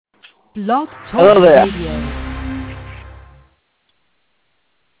Blog Hello Talk there. Radio.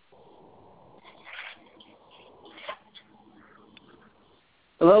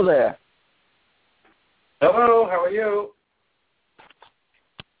 Hello there. Hello, how are you?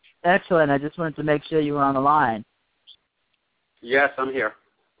 Excellent. I just wanted to make sure you were on the line. Yes, I'm here.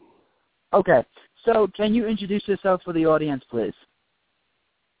 Okay. So can you introduce yourself for the audience, please?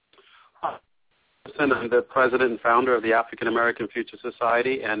 I'm the president and founder of the African-American Future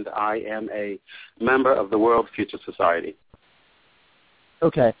Society, and I am a member of the World Future Society.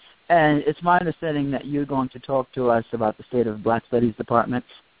 Okay. And it's my understanding that you're going to talk to us about the state of Black Studies Department.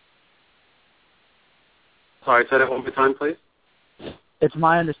 Sorry, say that one more time, please. It's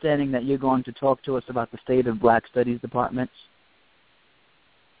my understanding that you're going to talk to us about the state of Black Studies Departments.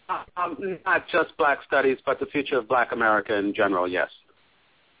 Not just Black Studies, but the future of Black America in general, yes.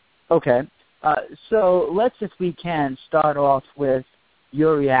 Okay. So let's, if we can, start off with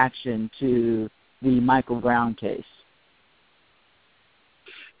your reaction to the Michael Brown case.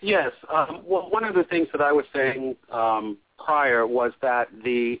 Yes. Well, one of the things that I was saying prior was that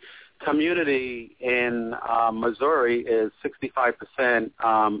the community in Missouri is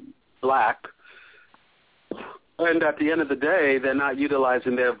 65% Black. And at the end of the day, they're not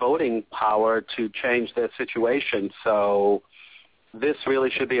utilizing their voting power to change their situation. So this really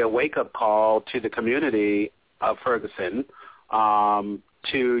should be a wake-up call to the community of Ferguson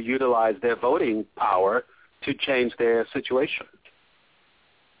to utilize their voting power to change their situation.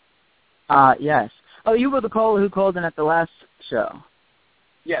 Yes. Oh, you were the caller who called in at the last show?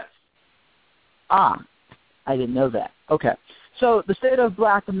 Yes. I didn't know that. Okay. So the state of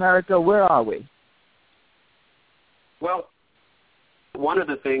Black America, where are we? Well, one of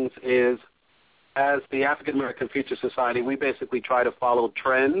the things is, as the African American Future Society, we basically try to follow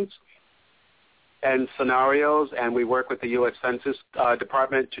trends and scenarios, and we work with the U.S. Census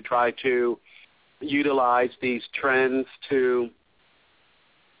Department to try to utilize these trends to,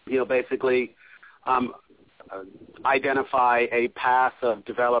 basically identify a path of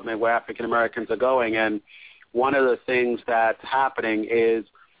development where African Americans are going. And one of the things that's happening is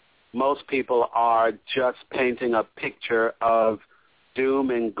most people are just painting a picture of doom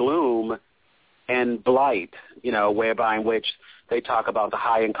and gloom and blight, whereby in which they talk about the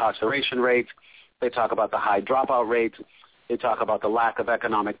high incarceration rates, they talk about the high dropout rates, they talk about the lack of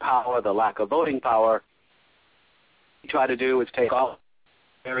economic power, the lack of voting power. What we try to do is take all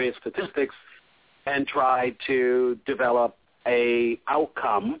various statistics and try to develop a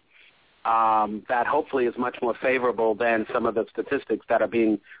outcome that hopefully is much more favorable than some of the statistics that are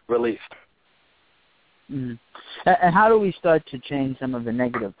being released. Mm. And how do we start to change some of the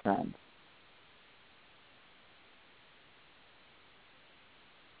negative trends?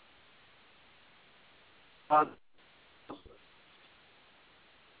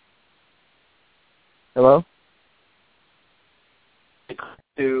 Hello?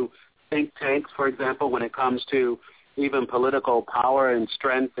 To think tanks, for example, when it comes to even political power and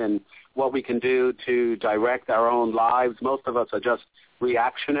strength and what we can do to direct our own lives. Most of us are just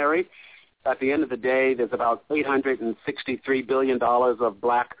reactionary. At the end of the day, there's about $863 billion of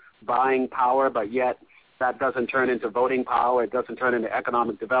Black buying power, but yet that doesn't turn into voting power. It doesn't turn into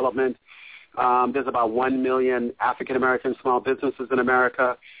economic development. There's about 1 million African-American small businesses in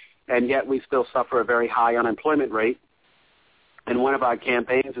America, and yet we still suffer a very high unemployment rate. And one of our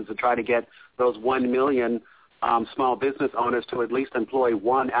campaigns is to try to get those 1 million small business owners to at least employ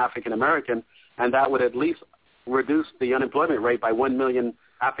one African-American, and that would at least reduce the unemployment rate by 1 million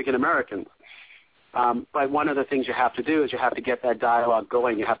African-Americans. But one of the things you have to do is you have to get that dialogue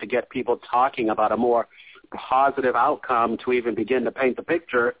going. You have to get people talking about a more positive outcome to even begin to paint the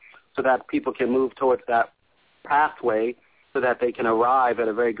picture so that people can move towards that pathway so that they can arrive at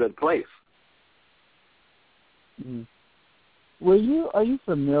a very good place. Mm. Are you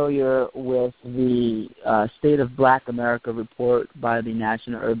familiar with the State of Black America report by the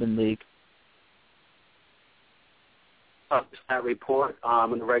National Urban League? That report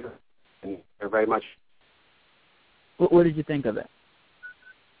in the regular, very much. What did you think of it?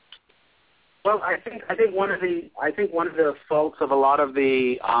 Well, I think one of the faults of a lot of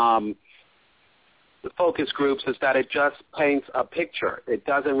the focus groups is that it just paints a picture. It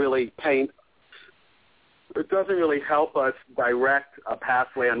doesn't really help us direct a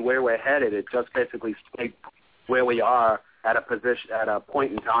pathway on where we're headed. It just basically states where we are at a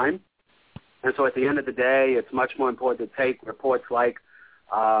point in time. And so at the end of the day, it's much more important to take reports like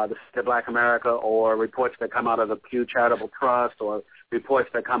the State of Black America, or reports that come out of the Pew Charitable Trust, or reports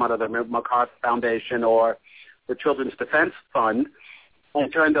that come out of the MacArthur Foundation or the Children's Defense Fund,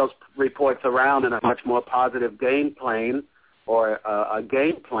 and turn those reports around in a much more positive game plan or a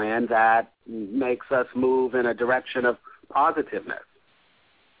game plan that makes us move in a direction of positiveness.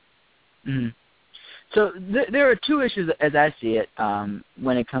 Mm. So there are two issues, as I see it,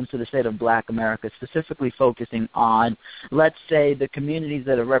 when it comes to the state of Black America, specifically focusing on, let's say, the communities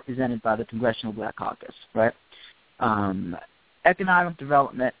that are represented by the Congressional Black Caucus, right? Economic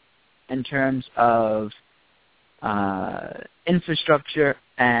development in terms of infrastructure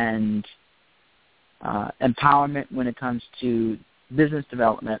and empowerment when it comes to business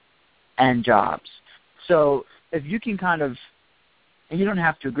development and jobs. So if you can kind of, and you don't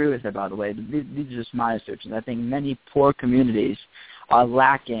have to agree with it, by the way, these are just my assertions. I think many poor communities are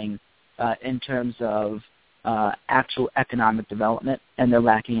lacking in terms of actual economic development, and they're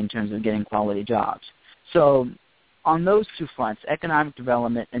lacking in terms of getting quality jobs. So on those two fronts, economic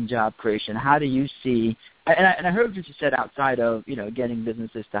development and job creation, how do you see, and I heard what you said outside of, getting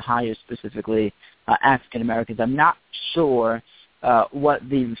businesses to hire specifically African Americans. I'm not sure what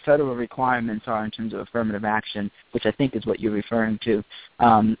the federal requirements are in terms of affirmative action, which I think is what you're referring to.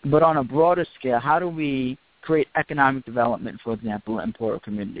 But on a broader scale, how do we create economic development, for example, in poorer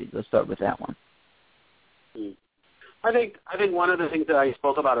communities? Let's start with that one. I think one of the things that I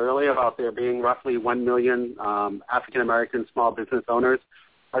spoke about earlier about there being roughly 1 million African American small business owners,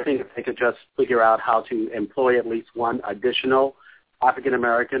 I think if they could just figure out how to employ at least one additional African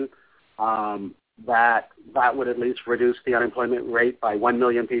American, that would at least reduce the unemployment rate by 1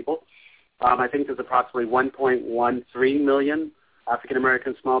 million people. I think there's approximately 1.13 million African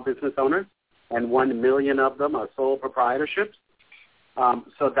American small business owners, and 1 million of them are sole proprietorships.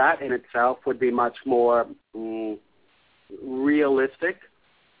 So that in itself would be much more realistic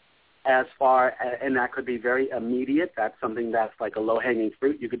as far, and that could be very immediate. That's something that's like a low-hanging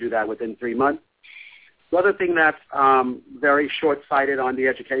fruit. You could do that within 3 months. The other thing that's very short-sighted on the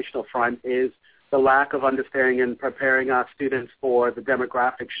educational front is the lack of understanding and preparing our students for the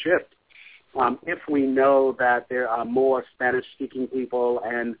demographic shift. If we know that there are more Spanish-speaking people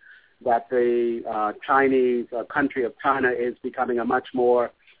and that the Chinese country of China is becoming a much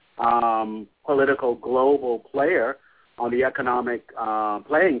more political global player on the economic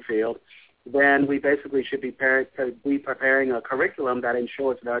playing field, then we basically should be preparing a curriculum that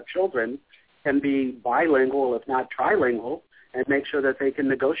ensures that our children can be bilingual, if not trilingual, and make sure that they can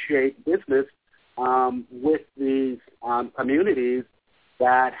negotiate business with these communities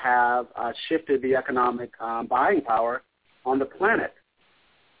that have shifted the economic buying power on the planet.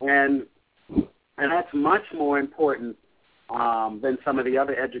 And that's much more important than some of the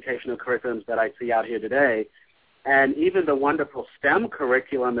other educational curriculums that I see out here today. And even the wonderful STEM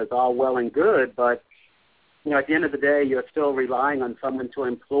curriculum is all well and good, but at the end of the day, you're still relying on someone to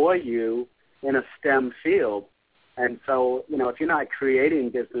employ you in a STEM field. And so, if you're not creating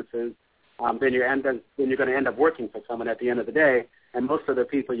businesses, then you're going to end up working for someone at the end of the day. And most of the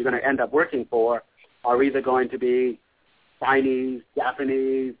people you're going to end up working for are either going to be Chinese,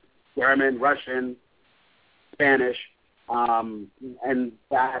 Japanese, German, Russian, Spanish, and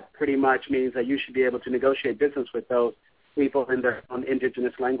that pretty much means that you should be able to negotiate business with those people in their own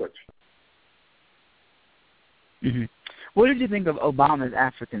indigenous language. Mm-hmm. What did you think of Obama's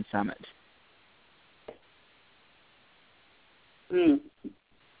African summit?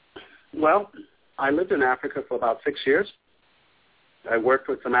 Well, I lived in Africa for about 6 years. I worked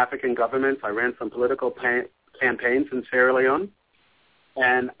with some African governments. I ran some political campaigns in Sierra Leone,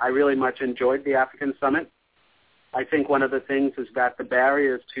 and I really much enjoyed the African summit. I think one of the things is that the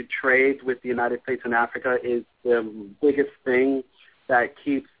barriers to trade with the United States and Africa is the biggest thing that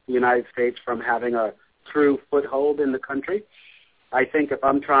keeps the United States from having a true foothold in the country. I think if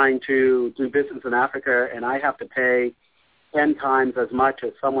I'm trying to do business in Africa and I have to pay 10 times as much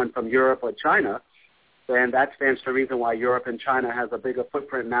as someone from Europe or China, then that stands to reason why Europe and China has a bigger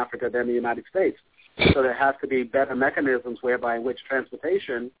footprint in Africa than the United States. So there has to be better mechanisms whereby in which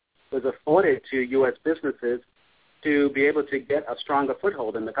transportation is afforded to U.S. businesses to be able to get a stronger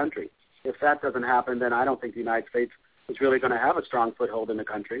foothold in the country. If that doesn't happen, then I don't think the United States is really going to have a strong foothold in the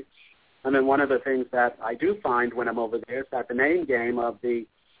country. And then one of the things that I do find when I'm over there is that the name game of the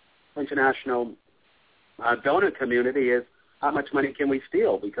international donor community is how much money can we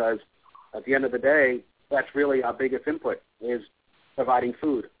steal? Because at the end of the day, that's really our biggest input is providing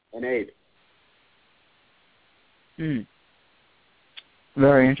food and aid. Mm.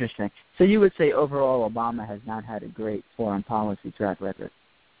 Very interesting. So you would say overall Obama has not had a great foreign policy track record?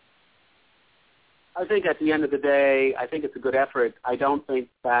 I think at the end of the day, I think it's a good effort. I don't think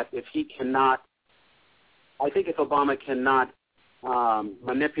that if Obama cannot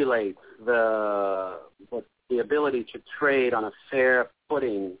manipulate the ability to trade on a fair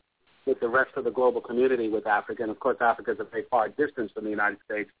footing with the rest of the global community with Africa, and of course Africa is a very far distance from the United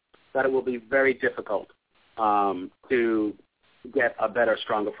States, that it will be very difficult to get a better,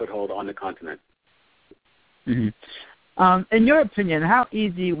 stronger foothold on the continent. Mm-hmm. In your opinion, how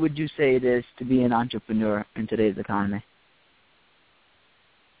easy would you say it is to be an entrepreneur in today's economy?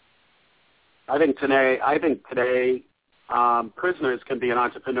 I think today prisoners can be an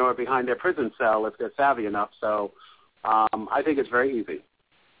entrepreneur behind their prison cell if they're savvy enough. So I think it's very easy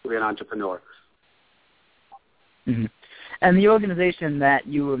to be an entrepreneur. Mm-hmm. And the organization that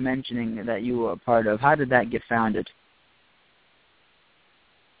you were mentioning that you were a part of, how did that get founded?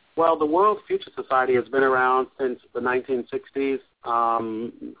 Well, the World Future Society has been around since the 1960s.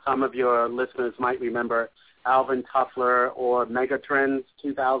 Some of your listeners might remember Alvin Toffler or Megatrends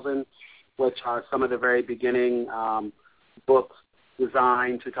 2000, which are some of the very beginning books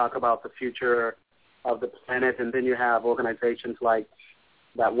designed to talk about the future of the planet. And then you have organizations like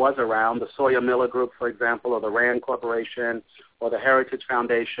that was around, the Sawyer Miller Group, for example, or the RAND Corporation, or the Heritage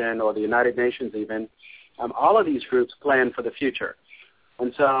Foundation, or the United Nations even. All of these groups plan for the future.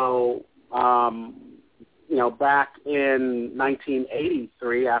 And so, back in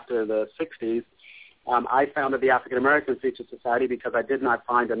 1983, after the 60s, I founded the African American Future Society because I did not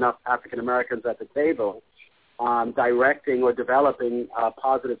find enough African Americans at the table directing or developing a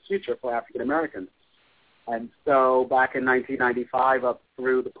positive future for African Americans. And so back in 1995 up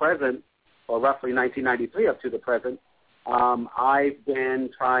through the present, or roughly 1993 up to the present, I've been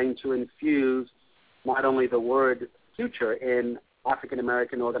trying to infuse not only the word future in African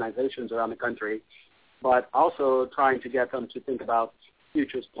American organizations around the country, but also trying to get them to think about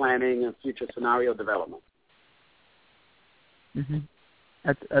futures planning and future scenario development. Mm-hmm.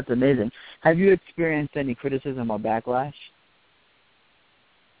 That's amazing. Have you experienced any criticism or backlash?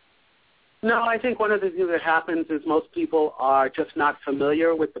 No, I think one of the things that happens is most people are just not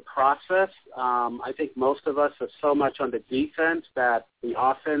familiar with the process. I think most of us are so much on the defense that the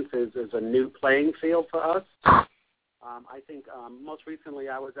offense is a new playing field for us. I think most recently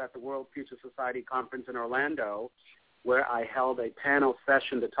I was at the World Future Society conference in Orlando, where I held a panel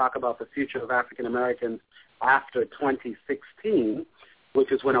session to talk about the future of African Americans after 2016,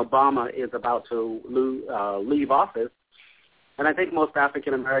 which is when Obama is about to leave office. And I think most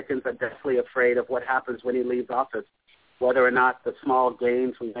African Americans are deathly afraid of what happens when he leaves office, whether or not the small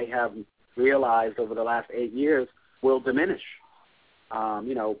gains we may have realized over the last 8 years will diminish.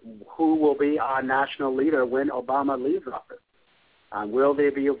 Who will be our national leader when Obama leaves office? Will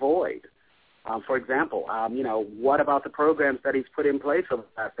there be a void? For example, what about the programs that he's put in place over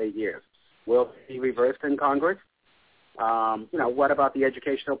the last 8 years? Will they be reversed in Congress? What about the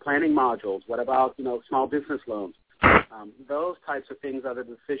educational planning modules? What about, small business loans? Those types of things are the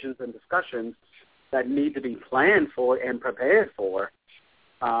decisions and discussions that need to be planned for and prepared for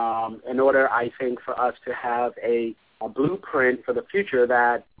in order, I think, for us to have a blueprint for the future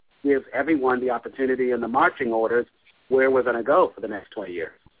that gives everyone the opportunity and the marching orders where we're going to go for the next 20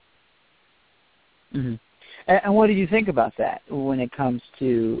 years. Mm-hmm. And what do you think about that when it comes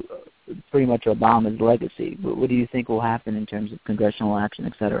to pretty much Obama's legacy? What do you think will happen in terms of congressional action,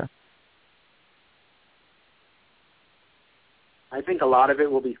 et cetera? I think a lot of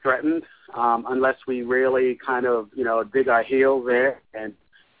it will be threatened unless we really kind of, dig our heels there and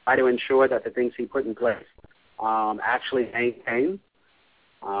try to ensure that the things he put in place actually maintain.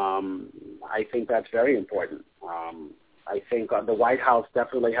 I think that's very important. I think the White House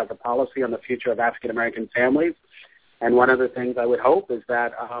definitely has a policy on the future of African-American families, and one of the things I would hope is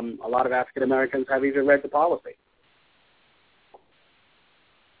that a lot of African-Americans have even read the policy.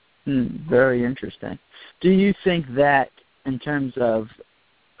 Very interesting. Do you think that in terms of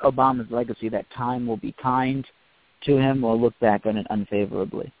Obama's legacy, that time will be kind to him or look back on it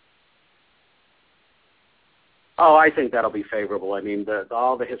unfavorably? Oh, I think that'll be favorable. I mean,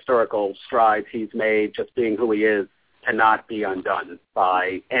 all the historical strides he's made, just being who he is, cannot be undone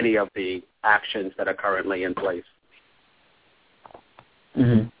by any of the actions that are currently in place.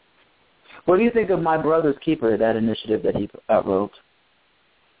 Mm-hmm. What do you think of My Brother's Keeper, that initiative that he wrote?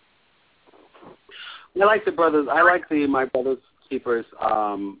 I like the My Brother's Keepers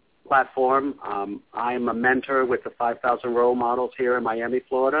platform. I'm a mentor with the 5,000 Role Models here in Miami,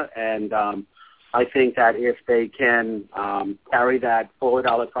 Florida, and I think that if they can carry that forward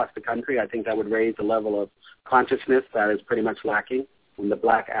all across the country, I think that would raise a level of consciousness that is pretty much lacking in the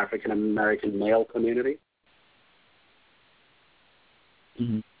Black African-American male community.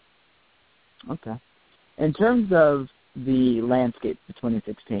 Mm-hmm. Okay. In terms of the landscape for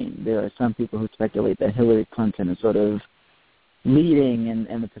 2016, there are some people who speculate that Hillary Clinton is sort of leading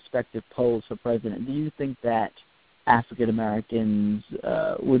in the prospective polls for president. Do you think that African Americans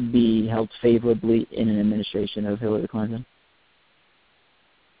would be held favorably in an administration of Hillary Clinton?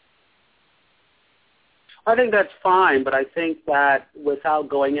 I think that's fine, but I think that without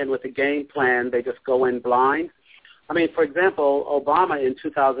going in with a game plan, they just go in blind. I mean, for example, Obama in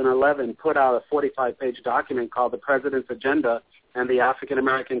 2011 put out a 45-page document called The President's Agenda and the African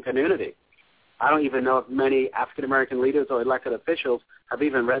American Community. I don't even know if many African American leaders or elected officials have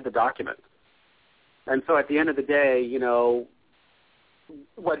even read the document. And so at the end of the day, you know,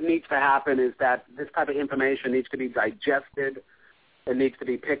 what needs to happen is that this type of information needs to be digested. It needs to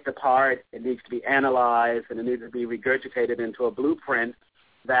be picked apart. It needs to be analyzed, and it needs to be regurgitated into a blueprint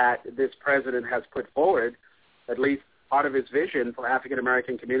that this president has put forward, at least part of his vision for African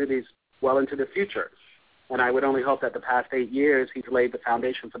American communities well into the future. And I would only hope that the past 8 years he's laid the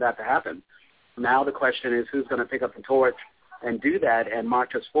foundation for that to happen. Now the question is who's going to pick up the torch and do that and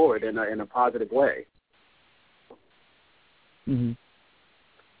march us forward in a positive way. Mm-hmm.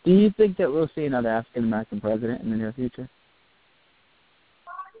 Do you think that we'll see another African American president in the near future?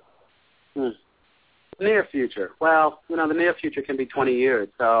 Near future. Well, you know, the near future can be 20 years,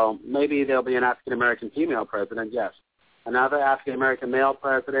 so maybe there'll be an African American female president, yes. Another African American male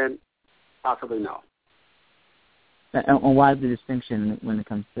president, possibly no. And why the distinction when it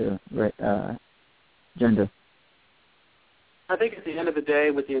comes to gender? I think at the end of the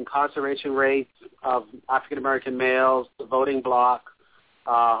day, with the incarceration rates of African American males, the voting bloc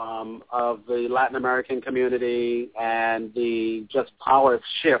of the Latin American community, and the just power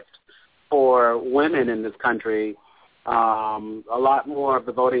shift for women in this country, a lot more of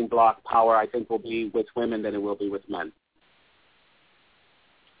the voting bloc power, I think, will be with women than it will be with men.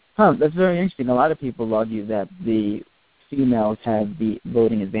 Huh, that's very interesting. A lot of people argue that the females have the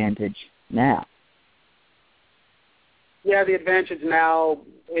voting advantage now. Yeah, the advantage now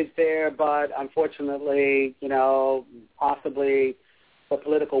is there, but unfortunately, you know, possibly the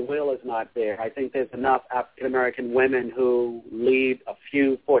political will is not there. I think there's enough African-American women who lead a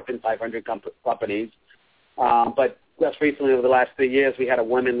few Fortune 500 companies, but just recently, over the last 3 years, we had a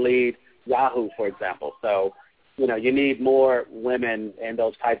woman lead Yahoo, for example. So, you know, you need more women in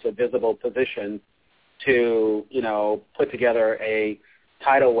those types of visible positions to, you know, put together a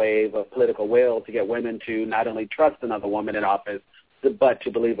tidal wave of political will to get women to not only trust another woman in office, but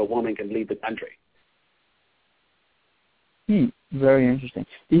to believe a woman can lead the country. Very interesting.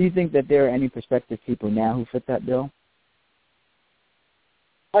 Do you think that there are any prospective people now who fit that bill?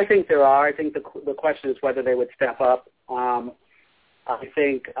 I think there are. I think the question is whether they would step up. I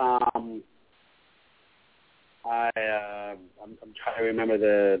think I'm trying to remember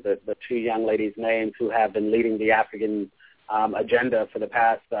the two young ladies' names who have been leading the African agenda for the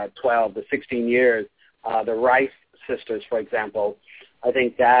past 12 to 16 years. The Rice sisters, for example. I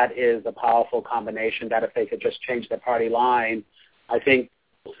think that is a powerful combination that if they could just change their party line, I think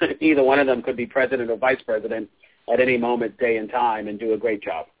either one of them could be president or vice president at any moment, day and time, and do a great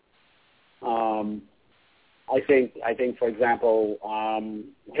job. I think, for example,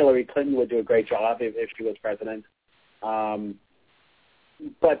 Hillary Clinton would do a great job if she was president.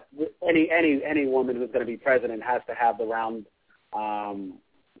 But any woman who's going to be president has to have the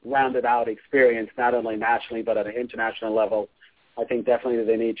rounded out experience, not only nationally but at an international level. I think definitely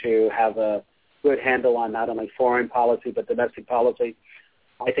they need to have a good handle on not only foreign policy but domestic policy.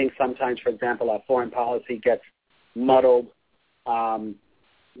 I think sometimes, for example, our foreign policy gets muddled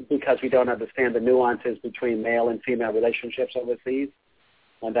because we don't understand the nuances between male and female relationships overseas,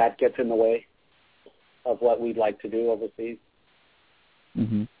 and that gets in the way of what we'd like to do overseas.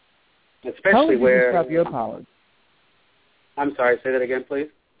 Mm-hmm. Especially how would you where... describe your policy? I'm sorry, say that again, please.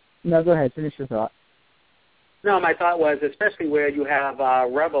 No, go ahead. Finish your thought. No, my thought was especially where you have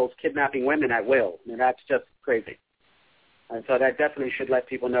rebels kidnapping women at will. I mean, that's just crazy. And so that definitely should let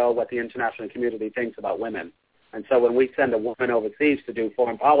people know what the international community thinks about women. And so when we send a woman overseas to do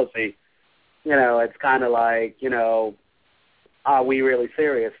foreign policy, you know, it's kind of like, you know, are we really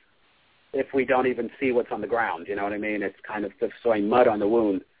serious if we don't even see what's on the ground? You know what I mean? It's kind of just throwing mud on the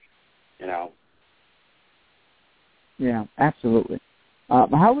wound, you know. Yeah, absolutely.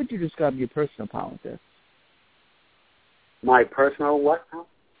 How would you describe your personal politics? My personal what?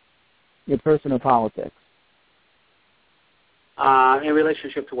 Your personal politics. In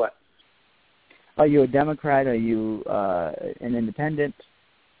relationship to what? Are you a Democrat? Are you an independent?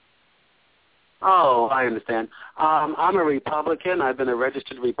 Oh, I understand. I'm a Republican. I've been a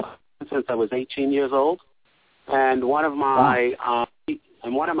registered Republican since I was 18 years old. And one of my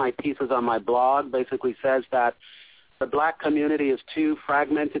pieces on my blog basically says that the black community is too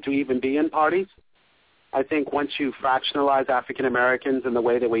fragmented to even be in parties. I think once you fractionalize African Americans in the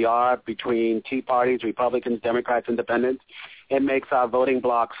way that we are between Tea Parties, Republicans, Democrats, Independents, it makes our voting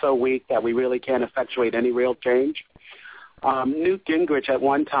bloc so weak that we really can't effectuate any real change. Newt Gingrich at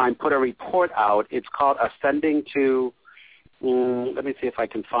one time put a report out. It's called Ascending to, let me see if I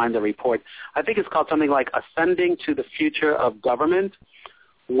can find the report. I think it's called something like Ascending to the Future of Government,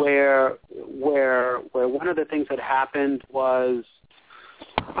 where one of the things that happened was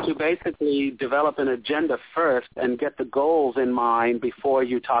to basically develop an agenda first and get the goals in mind before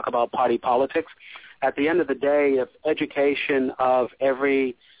you talk about party politics. At the end of the day, if education of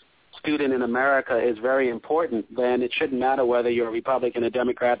every student in America is very important, then it shouldn't matter whether you're a Republican, a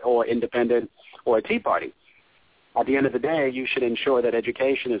Democrat, or Independent, or a Tea Party. At the end of the day, you should ensure that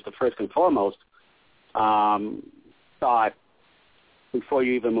education is the first and foremost thought before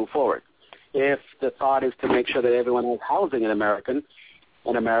you even move forward. If the thought is to make sure that everyone has housing in America,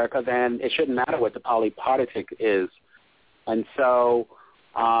 then it shouldn't matter what the party politic is. And so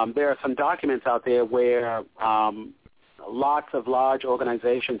there are some documents out there where lots of large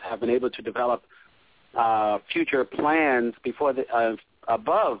organizations have been able to develop future plans before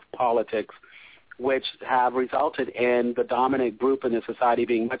above politics, which have resulted in the dominant group in the society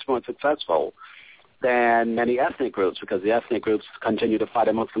being much more successful than many ethnic groups, because the ethnic groups continue to fight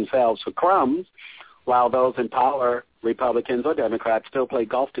amongst themselves for crumbs, while those in power, Republicans or Democrats, still play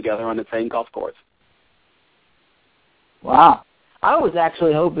golf together on the same golf course. Wow. I was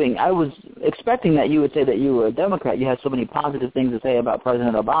expecting that you would say that you were a Democrat. You had so many positive things to say about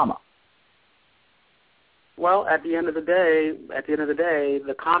President Obama. Well, at the end of the day,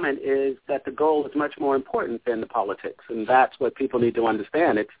 the comment is that the goal is much more important than the politics, and that's what people need to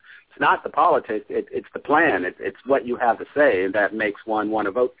understand. It's not the politics, it's the plan. It's what you have to say that makes one want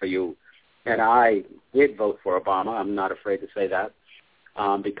to vote for you. And I did vote for Obama. I'm not afraid to say that.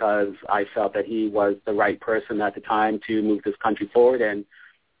 Because I felt that he was the right person at the time to move this country forward, and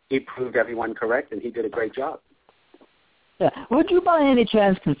he proved everyone correct, and he did a great job. Yeah. Would you by any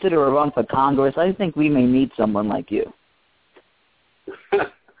chance consider a run for Congress? I think we may need someone like you.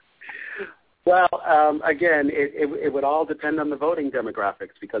 Well, again, it would all depend on the voting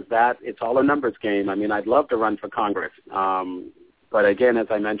demographics, because it's all a numbers game. I mean, I'd love to run for Congress. But again, as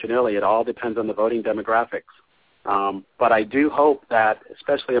I mentioned earlier, it all depends on the voting demographics. But I do hope that,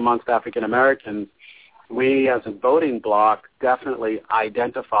 especially amongst African Americans, we as a voting bloc definitely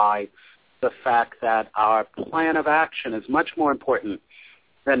identify the fact that our plan of action is much more important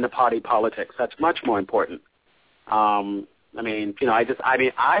than the party politics. That's much more important. I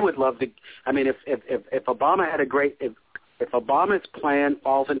would love to. I mean, if Obama had if Obama's plan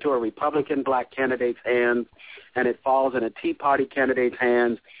falls into a Republican black candidate's hands, and it falls in a Tea Party candidate's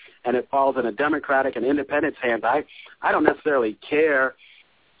hands, and it falls in a Democratic and Independent's hands, I don't necessarily care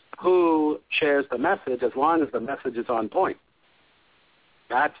who shares the message as long as the message is on point.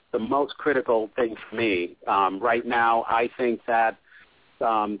 That's the most critical thing for me. Right now, I think that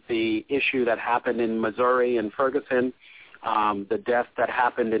the issue that happened in Missouri and Ferguson, the death that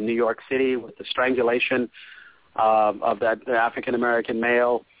happened in New York City with the strangulation of the African-American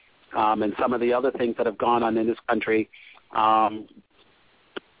male, and some of the other things that have gone on in this country,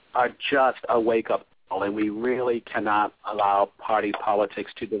 are just a wake-up call, and we really cannot allow party politics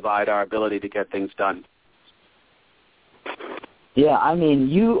to divide our ability to get things done. Yeah, I mean,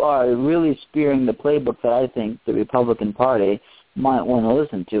 you are really spearing the playbook that I think the Republican Party might want to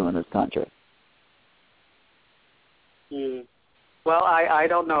listen to in this country. Well, I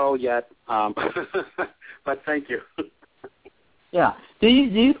don't know yet, but thank you. Yeah. Do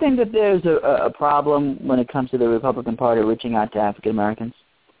you think that there's a problem when it comes to the Republican Party reaching out to African Americans?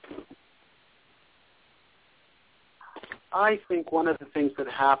 I think one of the things that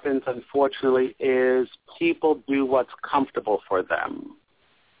happens, unfortunately, is people do what's comfortable for them.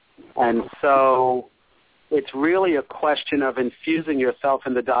 And so it's really a question of infusing yourself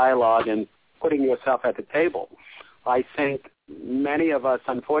in the dialogue and putting yourself at the table. I think many of us,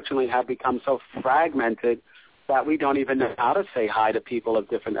 unfortunately, have become so fragmented that we don't even know how to say hi to people of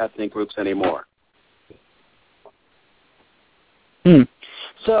different ethnic groups anymore.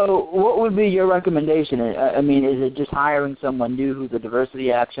 So what would be your recommendation? I mean, is it just hiring someone new who's a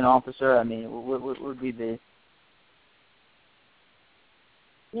diversity action officer? I mean, what would be the...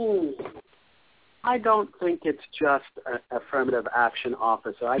 I don't think it's just an affirmative action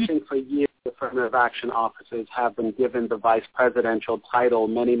officer. I think for years, affirmative action officers have been given the vice presidential title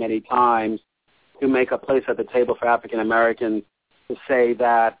many, many times to make a place at the table for African Americans, to say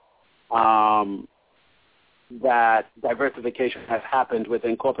that that diversification has happened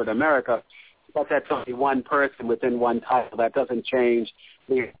within corporate America, but that's only one person within one title. That doesn't change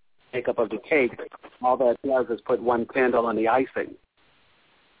the makeup of the cake. all that does is put one candle on the icing.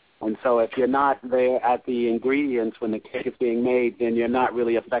 And so if you're not there at the ingredients when the cake is being made, then you're not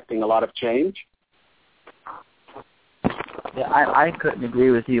really affecting a lot of change. Yeah, I couldn't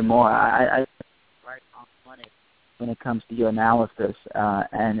agree with you more. I right on money when it comes to your analysis,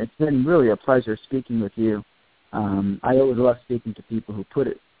 and it's been really a pleasure speaking with you. I always love speaking to people who put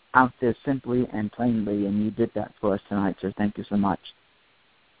it out there simply and plainly, and you did that for us tonight, sir. Thank you so much.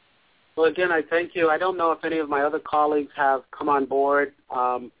 Well, again, I thank you. I don't know if any of my other colleagues have come on board,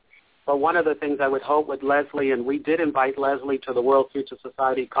 but one of the things I would hope with Leslie, and we did invite Leslie to the World Future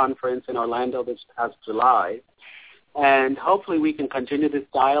Society Conference in Orlando this past July, and hopefully we can continue this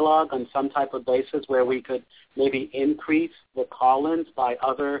dialogue on some type of basis where we could maybe increase the call-ins by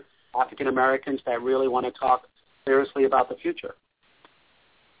other African Americans that really want to talk seriously about the future.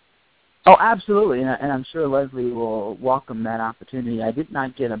 Oh, absolutely, and I'm sure Leslie will welcome that opportunity. I did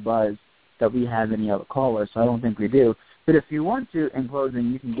not get a buzz that we have any other callers, so I don't think we do. But if you want to, in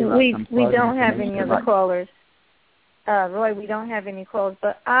closing, you can give us some We don't have any other callers. Roy, we don't have any calls,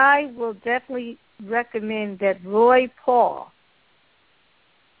 but I will definitely recommend that Roy Paul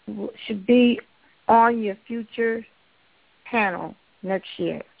should be on your future panel next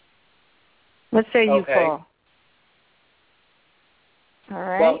year. What say you, Paul? All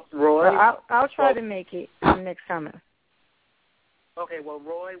right. Well, Roy, I'll try to make it next summer. Okay. Well,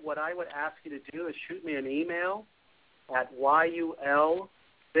 Roy, what I would ask you to do is shoot me an email at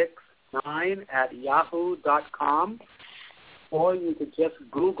yul69@yahoo.com, or you could just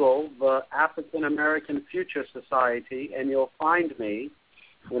Google the African American Future Society, and you'll find me.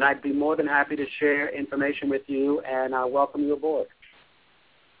 And I'd be more than happy to share information with you, and I welcome you aboard.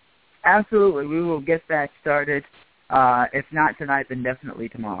 Absolutely. We will get that started. If not tonight, then definitely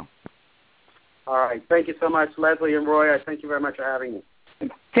tomorrow. All right. Thank you so much, Leslie and Roy. I thank you very much for having me.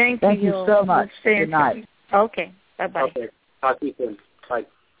 Thank you so much. Good night. Okay. Bye-bye. Okay. Talk to you soon. Bye.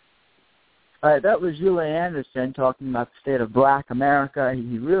 All right, that was Julie Anderson talking about the state of Black America.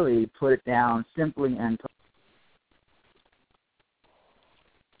 He really put it down simply and